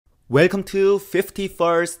Welcome to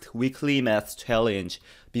 51st Weekly Math Challenge.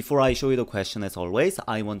 Before I show you the question, as always,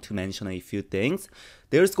 I want to mention a few things.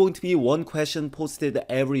 There's going to be one question posted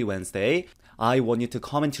every Wednesday. I want you to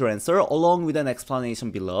comment your answer along with an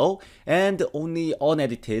explanation below, and only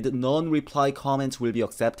unedited, non-reply comments will be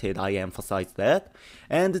accepted. I emphasize that.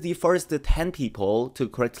 And the first 10 people to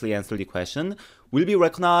correctly answer the question will be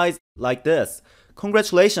recognized like this.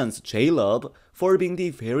 Congratulations, Jaleb, for being the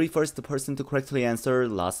very first person to correctly answer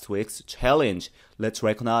last week's challenge. Let's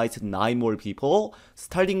recognize 9 more people,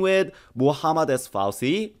 starting with Mohamed S.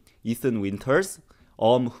 Fawzy, Ethan Winters,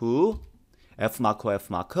 Hu,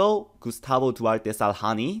 fmakofmako, Gustavo Duarte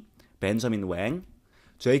Salhani, Benjamin Wang,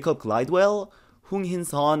 Jacob Glidewell, Hin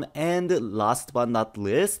Sun, and last but not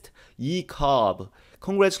least, E Cobb.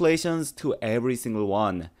 Congratulations to every single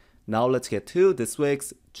one. Now let's get to this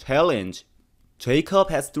week's challenge. Jacob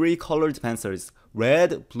has 3 colored pencils,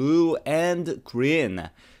 red, blue, and green.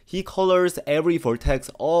 He colors every vertex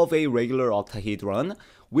of a regular octahedron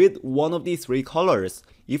with one of these 3 colors.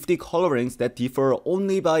 If the colorings that differ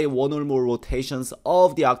only by 1 or more rotations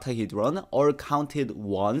of the octahedron are counted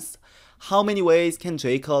once, how many ways can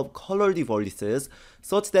Jacob color the vertices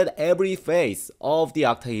such that every face of the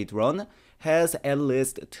octahedron has at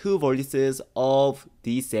least 2 vertices of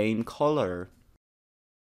the same color?